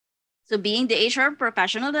So, being the HR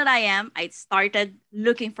professional that I am, I started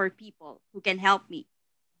looking for people who can help me.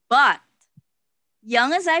 But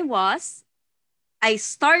young as I was, I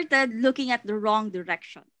started looking at the wrong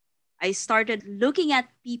direction. I started looking at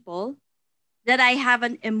people that I have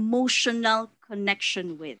an emotional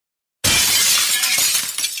connection with.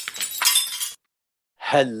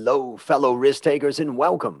 Hello, fellow risk takers, and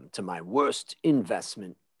welcome to my worst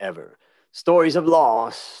investment ever. Stories of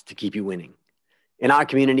loss to keep you winning. In our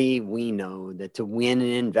community, we know that to win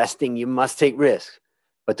in investing, you must take risks,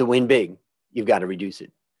 but to win big, you've got to reduce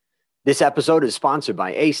it. This episode is sponsored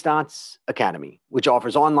by ASTOTS Academy, which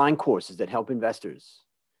offers online courses that help investors,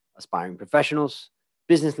 aspiring professionals,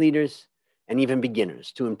 business leaders, and even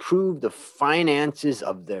beginners to improve the finances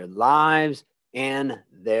of their lives and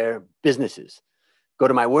their businesses. Go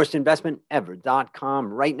to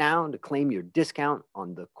myworstinvestmentever.com right now to claim your discount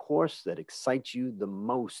on the course that excites you the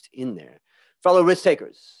most in there. Fellow risk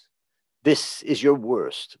takers, this is your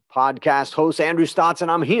worst podcast host, Andrew Stotts,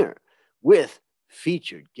 and I'm here with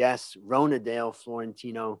featured guest, Ronadale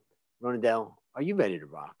Florentino. Ronadale, are you ready to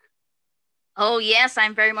rock? Oh, yes,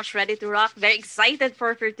 I'm very much ready to rock. Very excited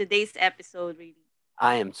for today's episode, really.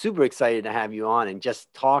 I am super excited to have you on, and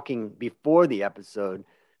just talking before the episode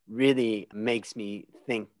really makes me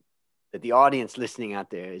think that the audience listening out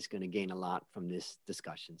there is going to gain a lot from this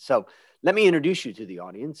discussion. So let me introduce you to the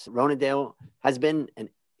audience. Ronadale has been a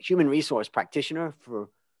human resource practitioner for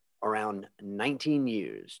around 19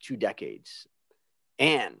 years, 2 decades.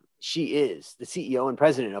 And she is the CEO and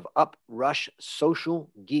president of Uprush Social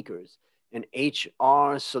Geekers, an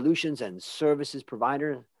HR solutions and services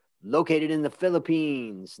provider located in the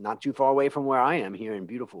Philippines, not too far away from where I am here in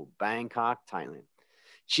beautiful Bangkok, Thailand.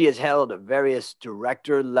 She has held various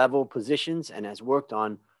director level positions and has worked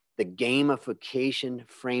on the gamification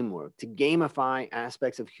framework to gamify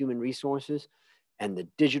aspects of human resources and the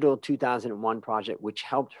Digital 2001 project, which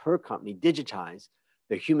helped her company digitize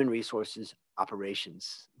their human resources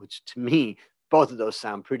operations, which to me, both of those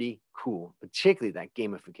sound pretty cool, particularly that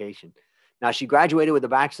gamification. Now, she graduated with a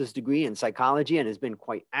bachelor's degree in psychology and has been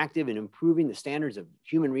quite active in improving the standards of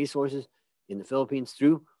human resources in the Philippines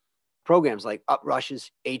through programs like Uprush's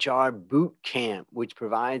HR Boot Camp, which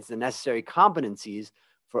provides the necessary competencies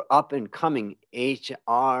for up and coming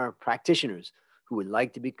HR practitioners who would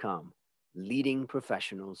like to become leading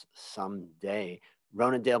professionals someday.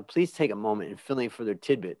 Ronadale, please take a moment and fill in further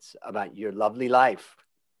tidbits about your lovely life.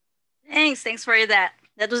 Thanks for that.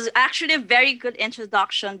 That was actually a very good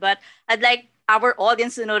introduction, but I'd like our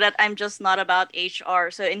audience to know that I'm just not about HR.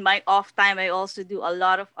 So in my off time, I also do a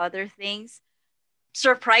lot of other things.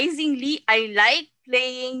 Surprisingly, I like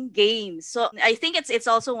playing games. So I think it's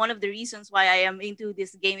also one of the reasons why I am into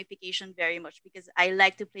this gamification very much because I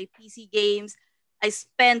like to play PC games. I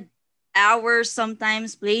spend hours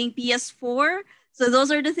sometimes playing PS4. So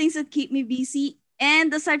those are the things that keep me busy.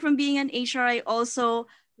 And aside from being an HR, I also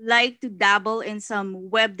like to dabble in some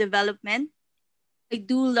web development. I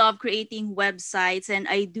do love creating websites and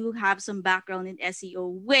I do have some background in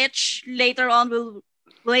SEO, which later on will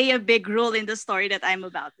play a big role in the story that I'm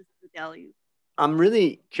about to tell you. I'm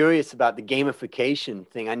really curious about the gamification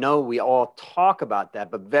thing. I know we all talk about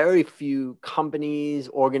that, but very few companies,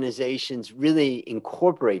 organizations really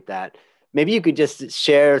incorporate that. Maybe you could just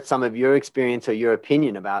share some of your experience or your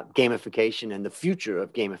opinion about gamification and the future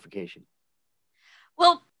of gamification.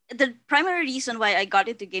 Well, the primary reason why I got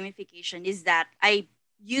into gamification is that I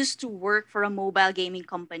used to work for a mobile gaming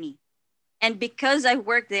company. And because I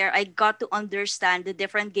worked there, I got to understand the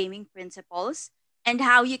different gaming principles and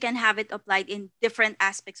how you can have it applied in different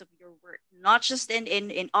aspects of your work, not just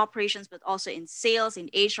in operations, but also in sales, in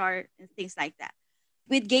HR, and things like that.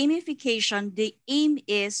 With gamification, the aim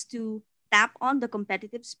is to tap on the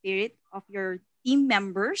competitive spirit of your team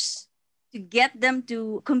members to get them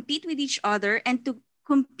to compete with each other and to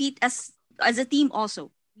compete as a team also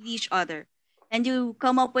with each other. And you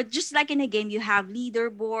come up with, just like in a game, you have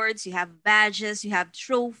leaderboards, you have badges, you have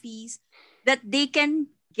trophies that they can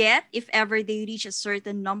get if ever they reach a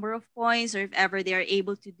certain number of points or if ever they are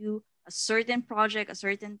able to do a certain project, a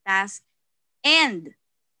certain task. And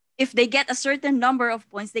if they get a certain number of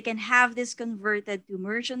points, they can have this converted to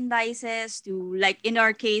merchandises, to, like in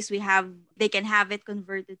our case, they can have it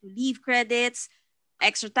converted to leave credits,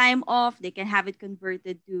 extra time off, they can have it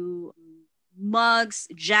converted to mugs,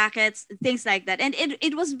 jackets, things like that. And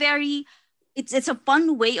it was very it's a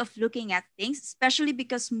fun way of looking at things, especially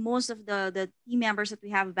because most of the team members that we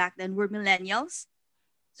have back then were millennials.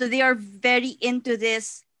 So they are very into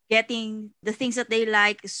this, getting the things that they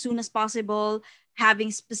like as soon as possible,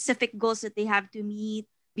 having specific goals that they have to meet,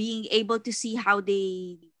 being able to see how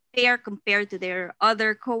they fair compared to their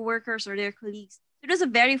other coworkers or their colleagues. It was a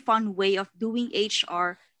very fun way of doing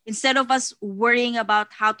HR. Instead of us worrying about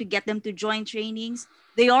how to get them to join trainings,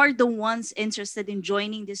 they are the ones interested in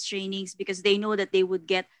joining these trainings because they know that they would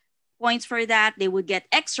get points for that. They would get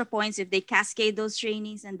extra points if they cascade those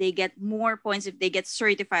trainings, and they get more points if they get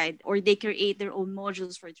certified or they create their own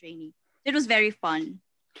modules for training. It was very fun.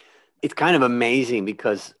 It's kind of amazing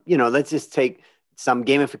because, let's just take some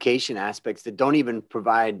gamification aspects that don't even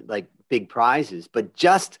provide like big prizes, but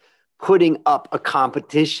just putting up a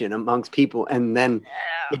competition amongst people, and then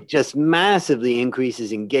it just massively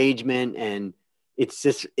increases engagement. And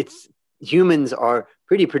it's humans are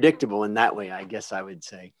pretty predictable in that way, I guess I would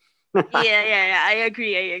say. Yeah. I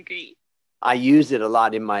agree. I use it a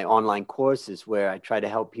lot in my online courses where I try to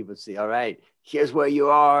help people see, all right, here's where you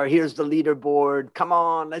are. Here's the leaderboard. Come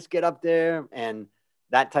on, let's get up there. And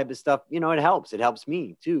that type of stuff, it helps. It helps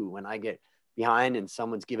me too when I get behind and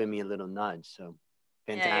someone's giving me a little nudge. So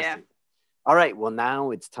fantastic. Yeah. All right. Well,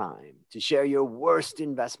 now it's time to share your worst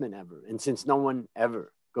investment ever. And since no one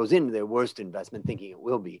ever goes into their worst investment thinking it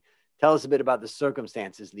will be, tell us a bit about the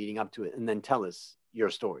circumstances leading up to it, and then tell us your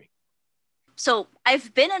story. So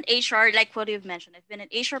I've been an HR, like what you've mentioned, I've been an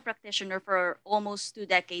HR practitioner for almost 2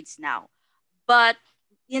 decades now. But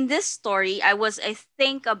in this story, I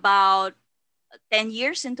think, about 10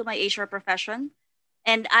 years into my HR profession.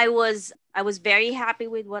 And I was very happy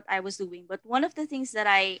with what I was doing. But one of the things that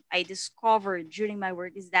I discovered during my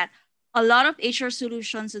work is that a lot of HR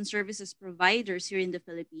solutions and services providers here in the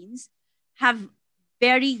Philippines have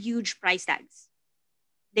very huge price tags.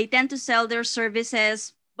 They tend to sell their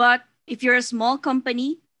services, but if you're a small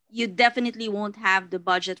company, you definitely won't have the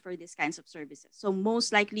budget for these kinds of services. So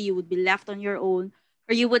most likely you would be left on your own,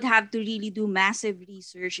 or you would have to really do massive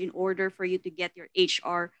research in order for you to get your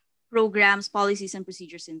HR programs, policies, and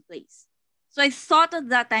procedures in place. So I thought at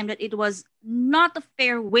that time that it was not a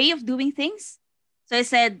fair way of doing things. So I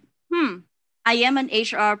said, I am an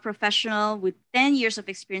HR professional with 10 years of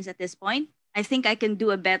experience at this point. I think I can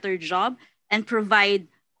do a better job and provide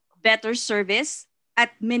better service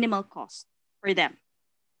at minimal cost for them.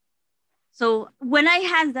 So when I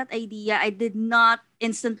had that idea, I did not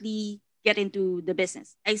instantly get into the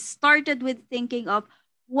business. I started with thinking of,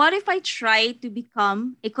 what if I try to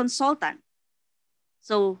become a consultant?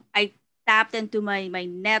 So I tapped into my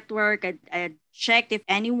network. I checked if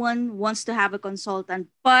anyone wants to have a consultant,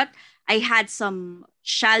 but I had some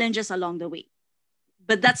challenges along the way.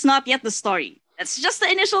 But that's not yet the story. That's just the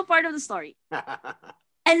initial part of the story.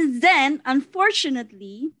 And then,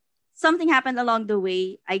 unfortunately, something happened along the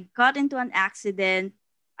way. I got into an accident.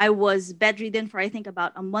 I was bedridden for, I think,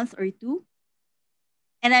 about a month or two.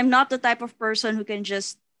 And I'm not the type of person who can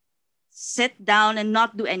just sit down and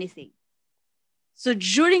not do anything. So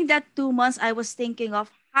during that 2 months, I was thinking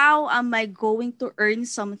of, how am I going to earn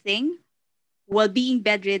something while being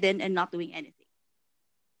bedridden and not doing anything?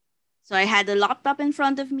 So I had a laptop in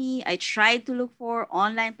front of me. I tried to look for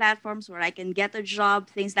online platforms where I can get a job,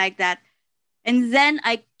 things like that. And then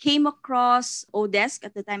I came across Odesk.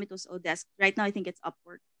 At the time, it was Odesk. Right now, I think it's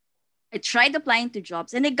Upwork. I tried applying to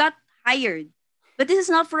jobs and I got hired. But this is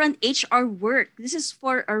not for an HR work. This is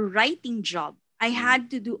for a writing job. I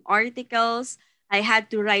had to do articles. I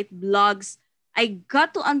had to write blogs. I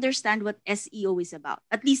got to understand what SEO is about,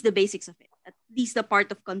 at least the basics of it, at least the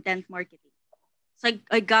part of content marketing. So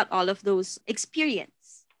I got all of those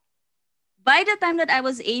experience. By the time that I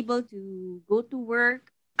was able to go to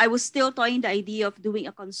work, I was still toying the idea of doing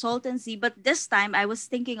a consultancy, but this time I was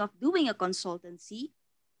thinking of doing a consultancy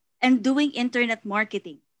and doing internet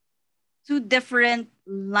marketing. 2 different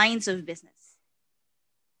lines of business,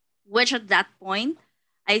 which at that point,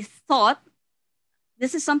 I thought,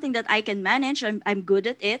 this is something that I can manage. I'm good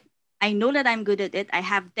at it. I know that I'm good at it. I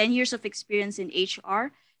have 10 years of experience in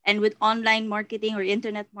HR. And with online marketing or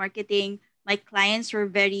internet marketing, my clients were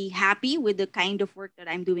very happy with the kind of work that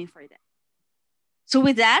I'm doing for them. So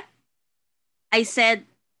with that, I said,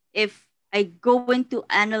 if I go into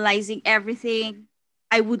analyzing everything,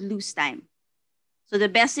 I would lose time. So the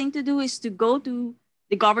best thing to do is to go to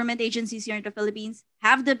the government agencies here in the Philippines,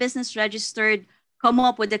 have the business registered, come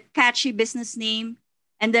up with a catchy business name,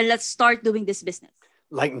 and then let's start doing this business.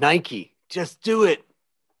 Like Nike, just do it.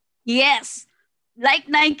 Yes. Like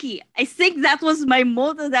Nike. I think that was my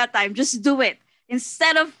motto that time. Just do it.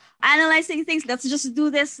 Instead of analyzing things, let's just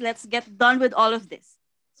do this. Let's get done with all of this.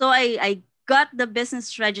 So I got the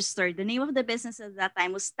business registered. The name of the business at that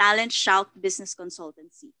time was Talent Shout Business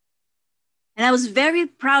Consultancy. And I was very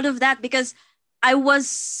proud of that because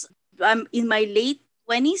I'm in my late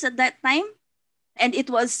 20s at that time. And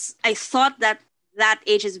I thought that that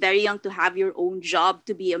age is very young to have your own job,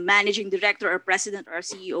 to be a managing director or president or a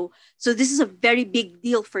CEO. So this is a very big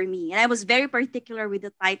deal for me. And I was very particular with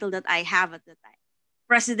the title that I have at the time.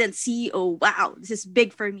 President, CEO. Wow, this is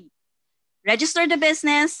big for me. Register the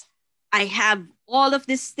business. I have all of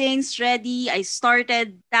these things ready. I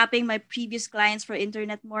started tapping my previous clients for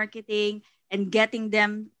internet marketing and getting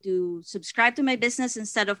them to subscribe to my business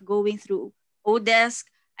instead of going through Odesk.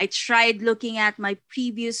 I tried looking at my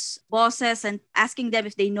previous bosses and asking them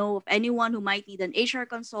if they know of anyone who might need an HR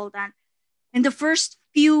consultant. And the first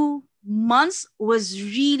few months was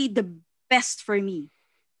really the best for me.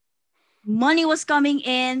 Money was coming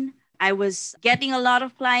in. I was getting a lot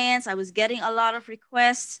of clients. I was getting a lot of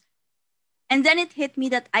requests. And then it hit me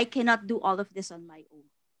that I cannot do all of this on my own.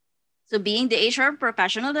 So, being the HR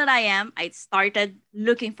professional that I am, I started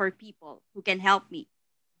looking for people who can help me.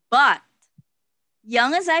 But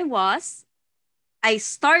young as I was, I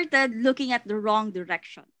started looking at the wrong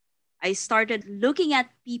direction. I started looking at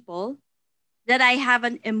people that I have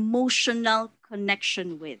an emotional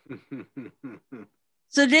connection with.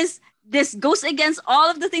 So this goes against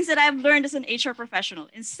all of the things that I've learned as an HR professional.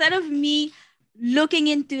 Instead of me looking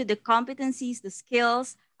into the competencies, the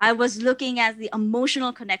skills, I was looking at the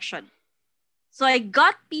emotional connection. So I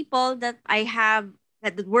got people that I have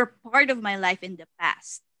that were part of my life in the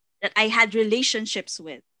past, that I had relationships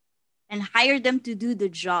with, and hired them to do the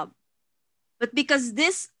job. But because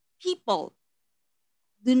these people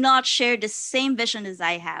do not share the same vision as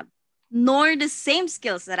I have, nor the same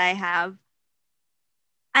skills that I have,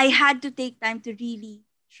 I had to take time to really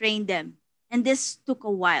train them. And this took a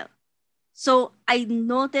while. So I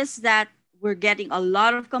noticed that we're getting a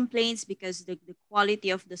lot of complaints because the quality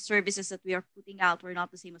of the services that we are putting out were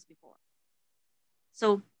not the same as before.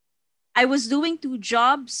 So I was doing two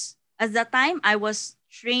jobs. At that time, I was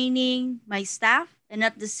training my staff. And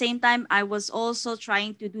at the same time, I was also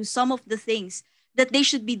trying to do some of the things that they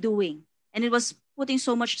should be doing. And it was putting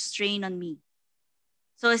so much strain on me.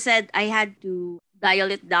 So I said I had to dial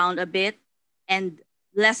it down a bit and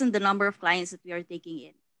lessen the number of clients that we are taking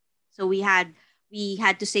in. So we had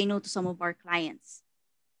to say no to some of our clients.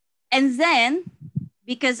 And then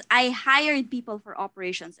because I hired people for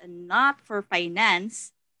operations and not for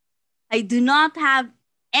finance, I do not have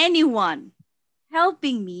anyone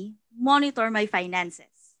helping me monitor my finances.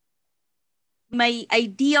 My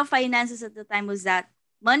idea of finances at the time was that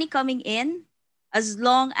money coming in, as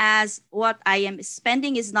long as what I am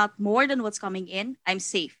spending is not more than what's coming in, I'm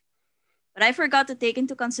safe. But I forgot to take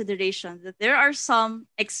into consideration that there are some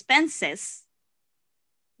expenses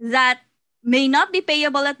that may not be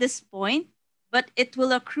payable at this point, but it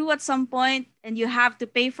will accrue at some point and you have to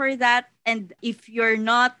pay for that. And if you're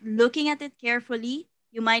not looking at it carefully,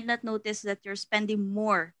 you might not notice that you're spending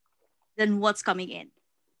more than what's coming in.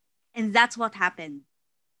 And that's what happened.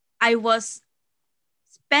 I was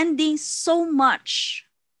spending so much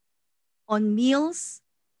on meals,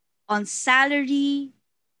 on salary,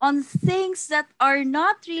 on things that are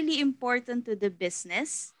not really important to the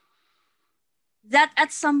business, that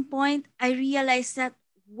at some point I realized that,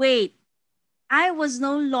 wait, I was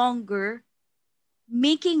no longer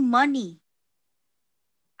making money.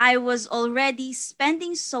 I was already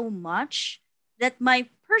spending so much that my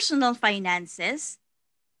personal finances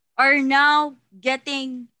are now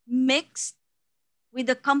getting mixed with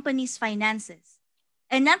the company's finances.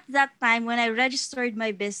 And at that time, when I registered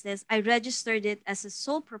my business, I registered it as a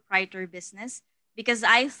sole proprietor business because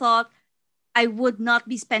I thought I would not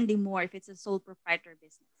be spending more if it's a sole proprietor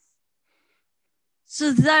business.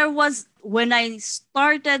 So there was when I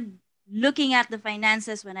started looking at the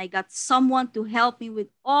finances, when I got someone to help me with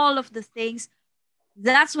all of the things,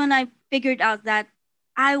 that's when I figured out that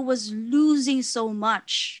I was losing so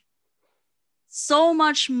much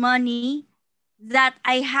money that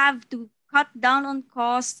I have to cut down on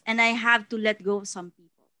costs and I have to let go of some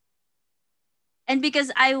people. And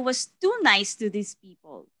because I was too nice to these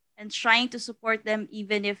people and trying to support them,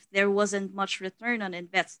 even if there wasn't much return on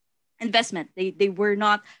investment, they were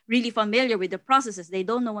not really familiar with the processes, they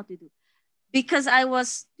don't know what to do. Because I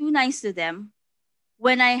was too nice to them,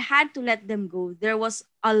 when I had to let them go, there was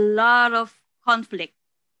a lot of conflict.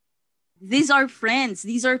 These are friends.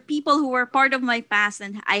 These are people who were part of my past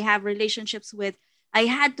and I have relationships with. I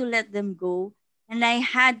had to let them go. And I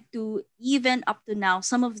had to, even up to now,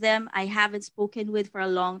 some of them I haven't spoken with for a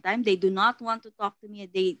long time. They do not want to talk to me.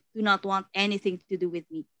 They do not want anything to do with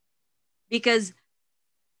me because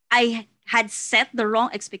I had set the wrong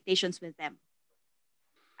expectations with them.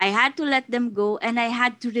 I had to let them go and I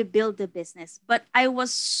had to rebuild the business. But I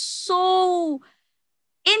was so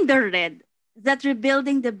in the red that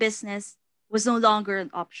rebuilding the business was no longer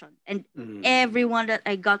an option. And Mm. everyone that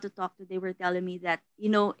I got to talk to, they were telling me that,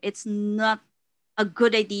 it's not a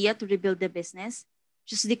good idea to rebuild the business.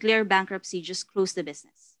 Just declare bankruptcy, just close the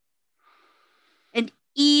business. And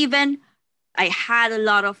even I had a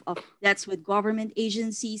lot of debts with government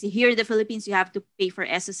agencies. Here in the Philippines, you have to pay for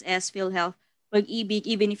SSS, PhilHealth, Pag-ibig,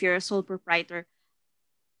 even if you're a sole proprietor.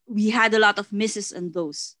 We had a lot of misses on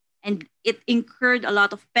those. And it incurred a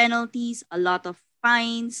lot of penalties, a lot of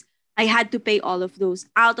fines. I had to pay all of those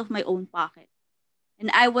out of my own pocket.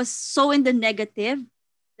 And I was so in the negative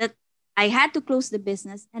that I had to close the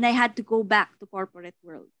business and I had to go back to corporate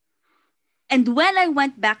world. And when I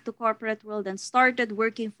went back to corporate world and started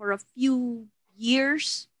working for a few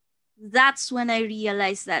years, that's when I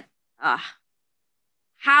realized that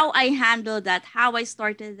how I handled that, how I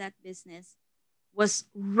started that business was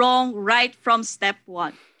wrong right from step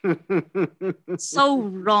one. So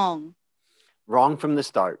wrong. Wrong from the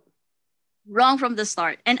start. Wrong from the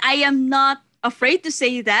start. And I am not afraid to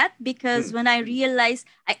say that because Mm. when I realized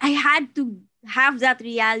I had to have that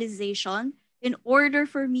realization in order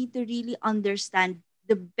for me to really understand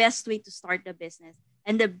the best way to start the business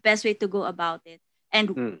and the best way to go about it and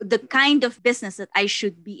Mm. the kind of business that I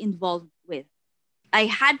should be involved with. I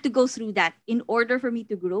had to go through that in order for me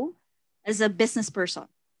to grow as a business person.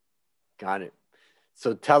 Got it.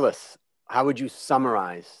 So tell us, how would you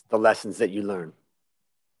summarize the lessons that you learned?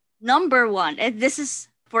 Number one, and this is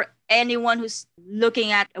for anyone who's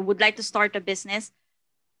looking at would like to start a business.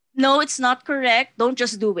 No, it's not correct. Don't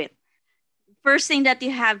just do it. First thing that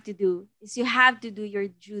you have to do is you have to do your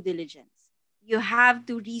due diligence. You have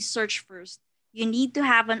to research first. You need to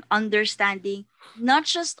have an understanding not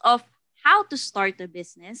just of how to start a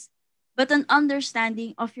business, but an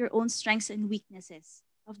understanding of your own strengths and weaknesses,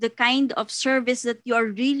 of the kind of service that you are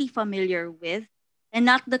really familiar with, and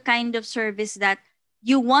not the kind of service that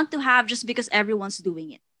you want to have just because everyone's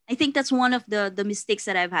doing it. I think that's one of the mistakes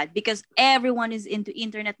that I've had because everyone is into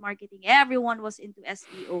internet marketing, everyone was into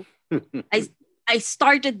SEO. I I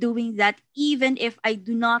started doing that even if I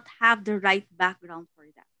do not have the right background for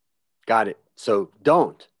that. Got it. So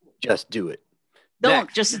don't just do it.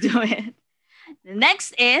 Don't Next. just do it. The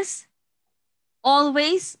next is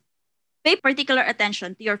always pay particular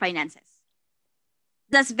attention to your finances.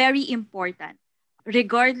 That's very important.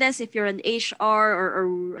 Regardless if you're an HR or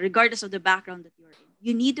regardless of the background that you're in,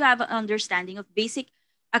 you need to have an understanding of basic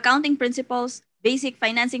accounting principles, basic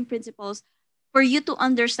financing principles for you to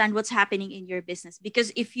understand what's happening in your business.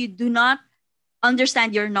 Because if you do not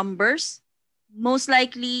understand your numbers, most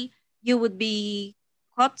likely you would be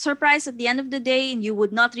caught surprised at the end of the day and you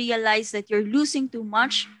would not realize that you're losing too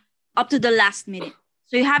much up to the last minute.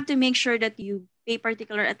 So you have to make sure that you pay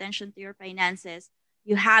particular attention to your finances.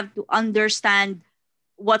 You have to understand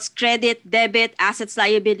what's credit, debit, assets,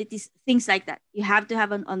 liabilities, things like that. You have to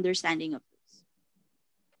have an understanding of those.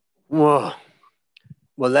 Whoa.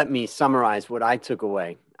 Well, let me summarize what I took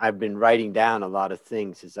away. I've been writing down a lot of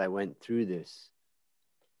things as I went through this.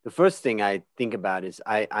 The first thing I think about is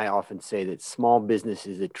I often say that small business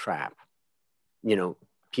is a trap. You know,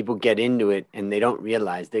 people get into it and they don't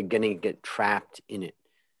realize they're going to get trapped in it.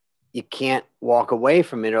 You can't walk away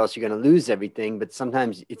from it or else you're going to lose everything. But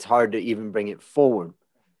sometimes it's hard to even bring it forward.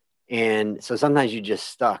 And so sometimes you're just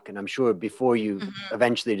stuck. And I'm sure before you Mhm.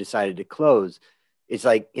 eventually decided to close, it's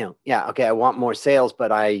like, yeah, okay, I want more sales,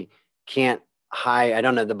 but I can't hire, I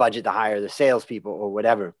don't have the budget to hire the salespeople or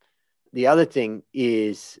whatever. The other thing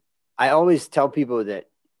is, I always tell people that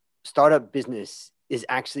startup business is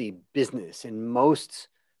actually business. And most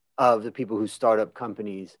of the people who start up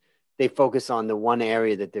companies, they focus on the one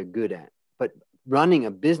area that they're good at. But running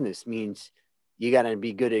a business means you got to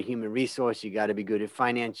be good at human resource. You got to be good at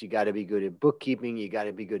finance. You got to be good at bookkeeping. You got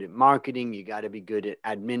to be good at marketing. You got to be good at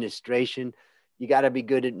administration. You got to be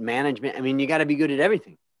good at management. I mean, you got to be good at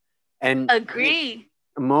everything. And Agree.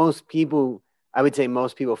 most people, I would say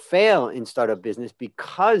most people fail in startup business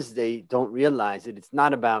because they don't realize that it's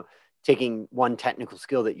not about taking one technical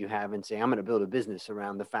skill that you have and saying, I'm going to build a business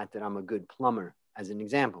around the fact that I'm a good plumber, as an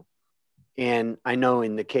example. And I know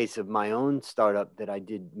in the case of my own startup that I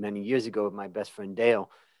did many years ago with my best friend Dale,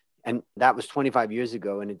 and that was 25 years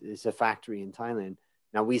ago, and it's a factory in Thailand.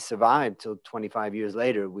 Now we survived till 25 years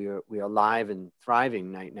later. We are alive and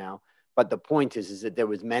thriving right now. But the point is that there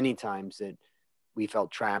was many times that we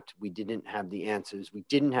felt trapped. We didn't have the answers. We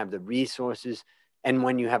didn't have the resources. And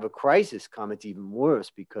when you have a crisis come, it's even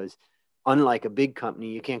worse because unlike a big company,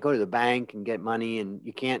 you can't go to the bank and get money and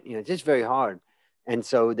you can't, it's just very hard. And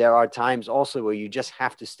so there are times also where you just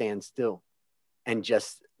have to stand still and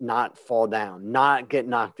just not fall down, not get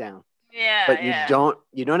knocked down. Yeah, But yeah.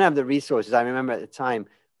 you don't have the resources. I remember at the time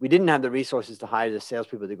we didn't have the resources to hire the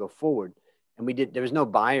salespeople to go forward. And there was no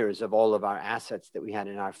buyers of all of our assets that we had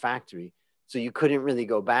in our factory. So you couldn't really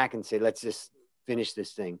go back and say, let's just finish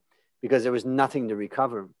this thing, because there was nothing to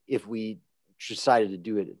recover if we decided to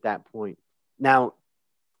do it at that point. Now,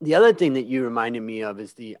 the other thing that you reminded me of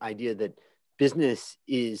is the idea that business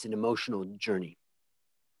is an emotional journey.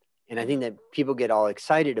 And I think that people get all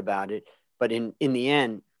excited about it, but in the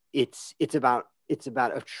end, it's about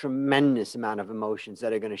a tremendous amount of emotions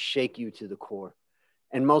that are going to shake you to the core.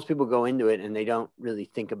 And most people go into it and they don't really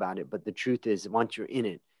think about it. But the truth is, once you're in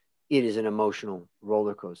it, it is an emotional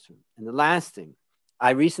roller coaster. And the last thing,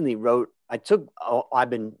 I've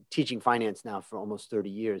been teaching finance now for almost 30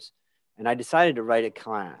 years. And I decided to write a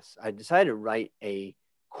class. I decided to write a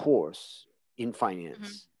course in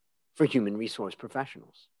finance for human resource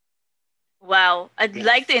professionals. Wow. I'd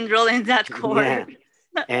like to enroll in that course.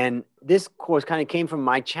 Yeah. And this course kind of came from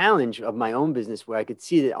my challenge of my own business, where I could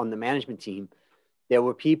see that on the management team, there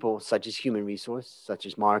were people such as human resource, such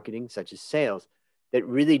as marketing, such as sales, that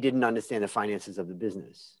really didn't understand the finances of the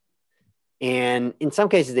business. And in some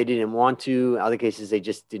cases, they didn't want to. Other cases, they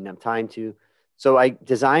just didn't have time to. So I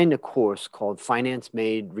designed a course called Finance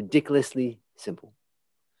Made Ridiculously Simple.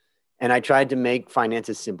 And I tried to make finance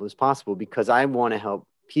as simple as possible, because I want to help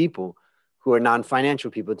people who are non-financial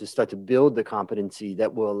people to start to build the competency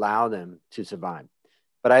that will allow them to survive.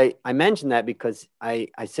 But I mentioned that because I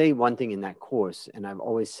say one thing in that course, and I've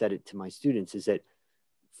always said it to my students, is that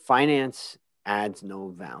finance adds no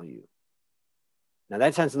value. Now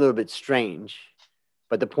that sounds a little bit strange,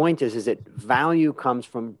 but the point is that value comes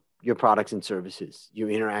from your products and services, your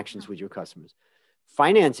interactions with your customers.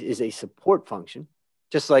 Finance is a support function,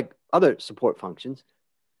 just like other support functions,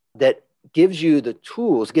 that gives you the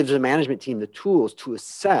tools, gives the management team the tools to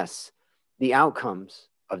assess the outcomes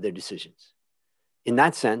of their decisions. In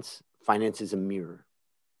that sense, finance is a mirror.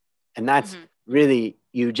 And that's really,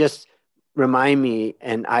 you just remind me,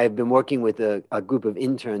 and I've been working with a group of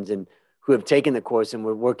interns and who have taken the course, and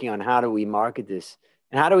we're working on how do we market this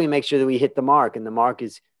and how do we make sure that we hit the mark. And the mark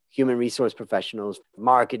is human resource professionals,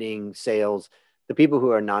 marketing, sales, the people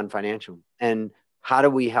who are non-financial. And how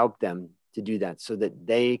do we help them to do that so that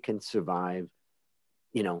they can survive,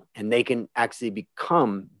 and they can actually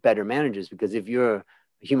become better managers? Because if you're a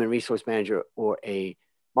human resource manager or a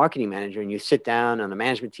marketing manager and you sit down on a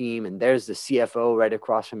management team and there's the CFO right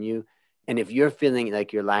across from you, and if you're feeling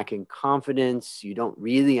like you're lacking confidence, you don't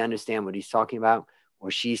really understand what he's talking about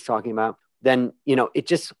or she's talking about, then,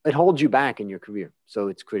 it holds you back in your career. So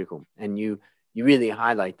it's critical. And you really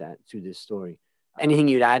highlight that through this story. Anything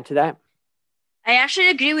you'd add to that? I actually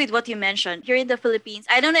agree with what you mentioned. Here in the Philippines,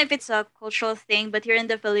 I don't know if it's a cultural thing, but here in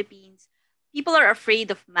the Philippines, people are afraid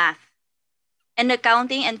of math. And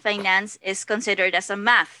accounting and finance is considered as a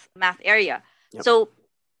math area. Yep. So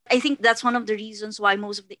I think that's one of the reasons why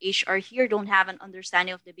most of the HR here don't have an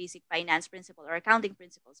understanding of the basic finance principle or accounting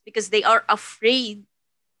principles, because they are afraid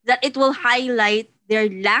that it will highlight their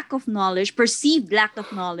lack of knowledge, perceived lack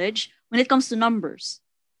of knowledge when it comes to numbers.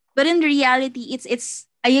 But in reality, it's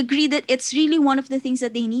I agree that it's really one of the things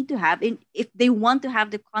that they need to have if they want to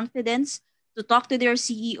have the confidence to talk to their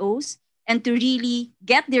CEOs and to really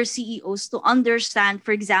get their CEOs to understand,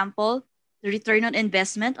 for example, the return on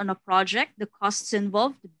investment on a project, the costs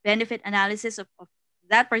involved, the benefit analysis of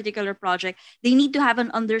that particular project. They need to have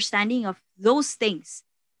an understanding of those things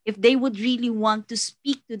if they would really want to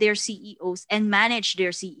speak to their CEOs and manage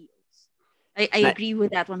their CEOs. I agree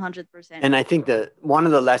with that 100%. And I think that one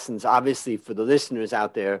of the lessons, obviously, for the listeners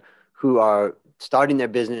out there who are starting their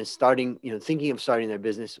business, thinking of starting their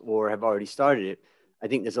business or have already started it, I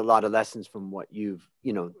think there's a lot of lessons from what you've,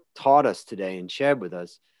 taught us today and shared with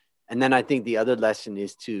us. And then I think the other lesson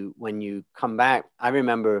is to, when you come back, I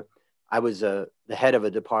remember I was the head of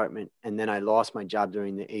a department, and then I lost my job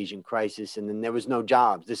during the Asian crisis, and then there was no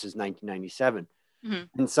jobs. This is 1997.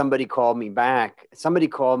 And somebody called me back. Somebody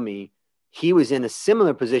called me. He was in a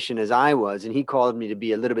similar position as I was, and he called me to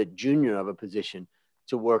be a little bit junior of a position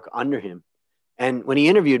to work under him. And when he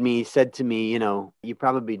interviewed me, he said to me, you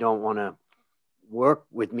probably don't want to work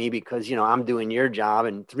with me because, I'm doing your job.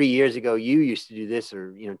 And 3 years ago, you used to do this,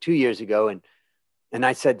 or, 2 years ago. And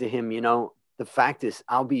I said to him, the fact is,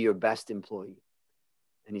 I'll be your best employee.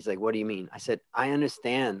 And he's like, what do you mean? I said, I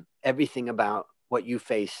understand everything about what you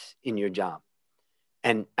face in your job.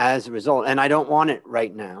 And as a result, and I don't want it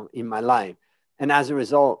right now in my life. And as a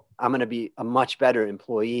result, I'm going to be a much better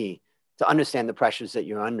employee to understand the pressures that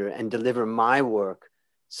you're under and deliver my work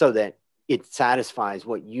so that it satisfies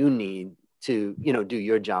what you need to, do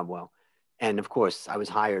your job well. And of course, I was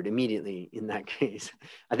hired immediately in that case.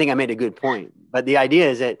 I think I made a good point. But the idea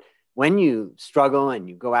is that when you struggle and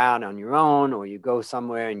you go out on your own, or you go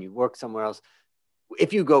somewhere and you work somewhere else,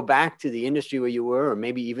 if you go back to the industry where you were, or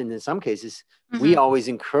maybe even in some cases, we Mm-hmm. always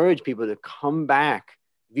encourage people to come back.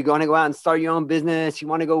 If you're going to go out and start your own business, you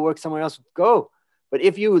want to go work somewhere else, go. But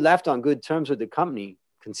if you left on good terms with the company,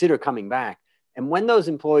 consider coming back. And when those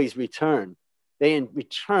employees return, they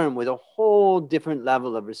return with a whole different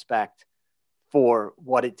level of respect for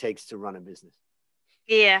what it takes to run a business.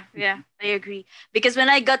 Yeah, yeah, I agree. Because when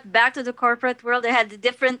I got back to the corporate world, I had a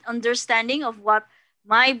different understanding of what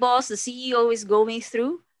my boss, the CEO, is going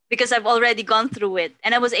through because I've already gone through it.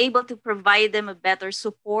 And I was able to provide them a better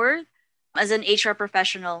support as an HR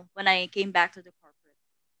professional when I came back to the corporate.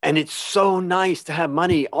 And it's so nice to have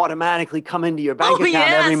money automatically come into your bank Oh, account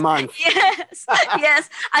every yes, month. yes, yes.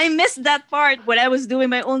 I missed that part when I was doing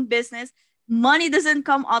my own business. Money doesn't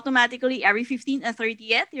come automatically every 15th and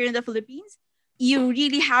 30th here in the Philippines. You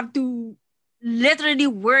really have to literally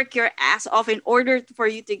work your ass off in order for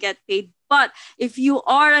you to get paid. But if you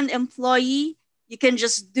are an employee, you can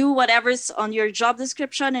just do whatever's on your job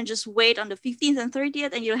description and just wait on the 15th and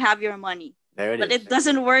 30th and you'll have your money. There it But is. it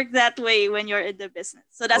doesn't work that way when you're in the business.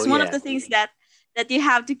 So Oh, that's one of yeah. the things that you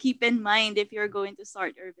have to keep in mind if you're going to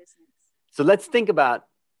start your business. So let's think about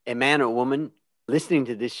a man or woman listening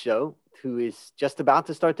to this show who is just about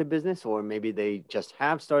to start their business, or maybe they just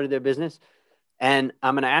have started their business. And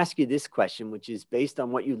I'm going to ask you this question, which is based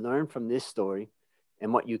on what you learned from this story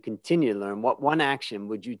and what you continue to learn. What one action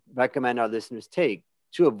would you recommend our listeners take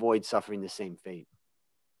to avoid suffering the same fate?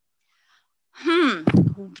 Hmm.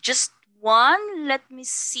 Just one. Let me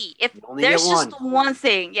see. If You only get there's just one. one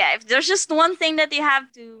thing, yeah, if there's just one thing that you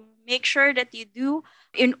have to make sure that you do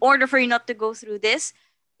in order for you not to go through this,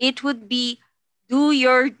 it would be do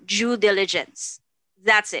your due diligence.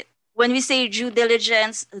 That's it. When we say due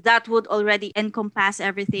diligence, that would already encompass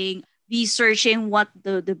everything. Researching what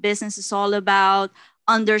the business is all about,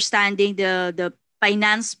 understanding the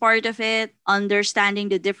finance part of it, understanding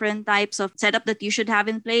the different types of setup that you should have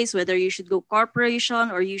in place, whether you should go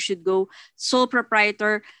corporation or you should go sole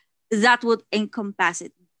proprietor, that would encompass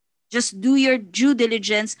it. Just do your due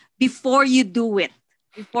diligence before you do it,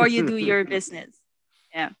 before you do your business.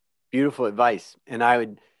 Yeah. Beautiful advice. And I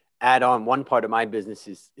would add on, one part of my business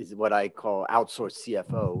is what I call outsourced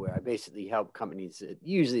CFO, where I basically help companies that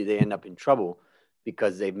usually they end up in trouble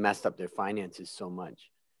because they've messed up their finances so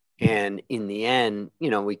much. And in the end,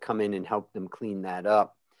 we come in and help them clean that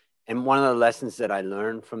up. And one of the lessons that I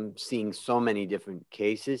learned from seeing so many different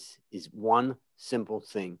cases is one simple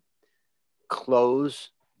thing: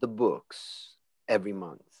 close the books every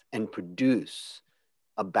month and produce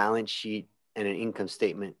a balance sheet and an income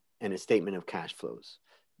statement and a statement of cash flows.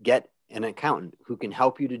 Get an accountant who can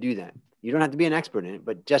help you to do that. You don't have to be an expert in it,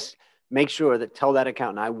 but just make sure that tell that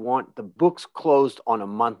accountant, I want the books closed on a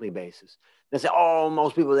monthly basis. They say, oh,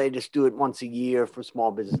 most people, they just do it once a year for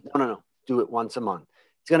small business. No. Do it once a month.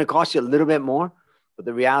 It's going to cost you a little bit more, but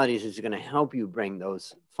the reality is it's going to help you bring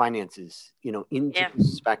those finances, into Yeah.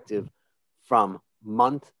 perspective from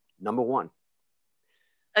month number one.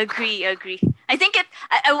 Agree. I think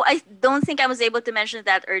I don't think I was able to mention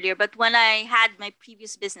that earlier, but when I had my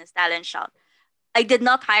previous business, Talent Shout, I did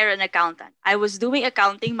not hire an accountant. I was doing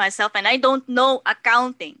accounting myself and I don't know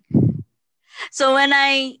accounting. So when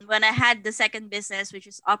I had the second business, which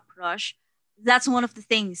is Uprush, that's one of the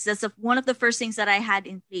things. One of the first things that I had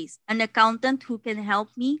in place. An accountant who can help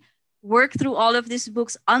me work through all of these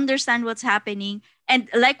books, understand what's happening, and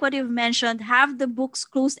like what you've mentioned, have the books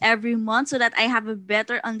closed every month so that I have a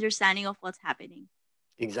better understanding of what's happening.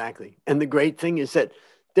 Exactly. And the great thing is that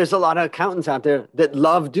there's a lot of accountants out there that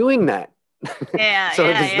love doing that. Yeah, So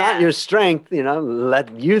if yeah, it's not yeah. your strength,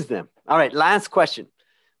 let use them. All right. Last question.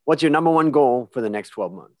 What's your number one goal for the next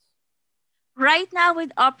 12 months? Right now with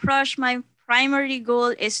Uprush, my primary goal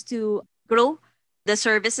is to grow the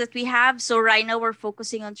service that we have. So right now we're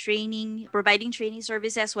focusing on training, providing training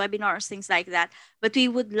services, webinars, things like that. But we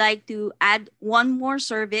would like to add one more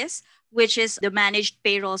service, which is the managed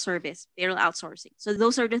payroll service, payroll outsourcing. So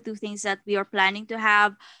those are the two things that we are planning to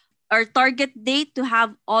have. Our target date to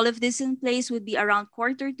have all of this in place would be around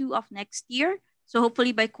quarter two of next year. So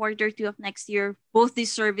hopefully by quarter two of next year, both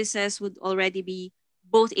these services would already be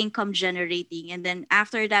both income generating. And then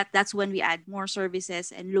after that, that's when we add more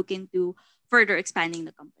services and look into further expanding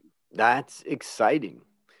the company. That's exciting.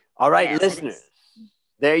 All right, Yes, it listeners, is.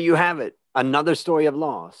 there you have it. Another story of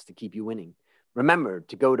loss to keep you winning. Remember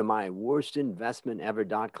to go to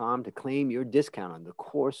myworstinvestmentever.com to claim your discount on the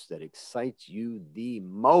course that excites you the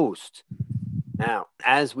most. Now,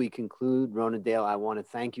 as we conclude, Rona Dale, I want to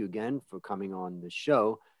thank you again for coming on the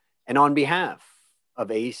show. And on behalf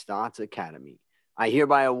of A Stotts Academy, I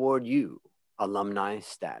hereby award you alumni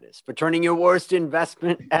status for turning your worst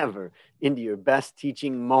investment ever into your best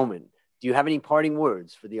teaching moment. Do you have any parting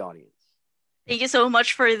words for the audience? Thank you so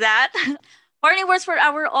much for that. Parting words for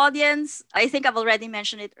our audience. I think I've already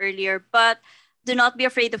mentioned it earlier, but do not be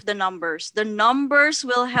afraid of the numbers. The numbers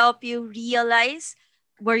will help you realize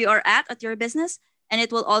where you are at your business, and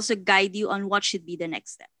it will also guide you on what should be the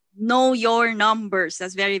next step. Know your numbers.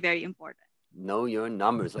 That's very, very important. Know your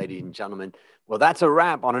numbers, ladies and gentlemen. Well, that's a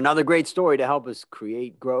wrap on another great story to help us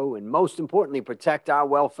create, grow, and most importantly, protect our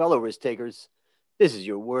well fellow risk takers. This is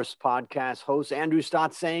your worst podcast host, Andrew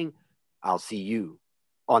Stott, saying, I'll see you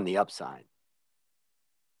on the upside.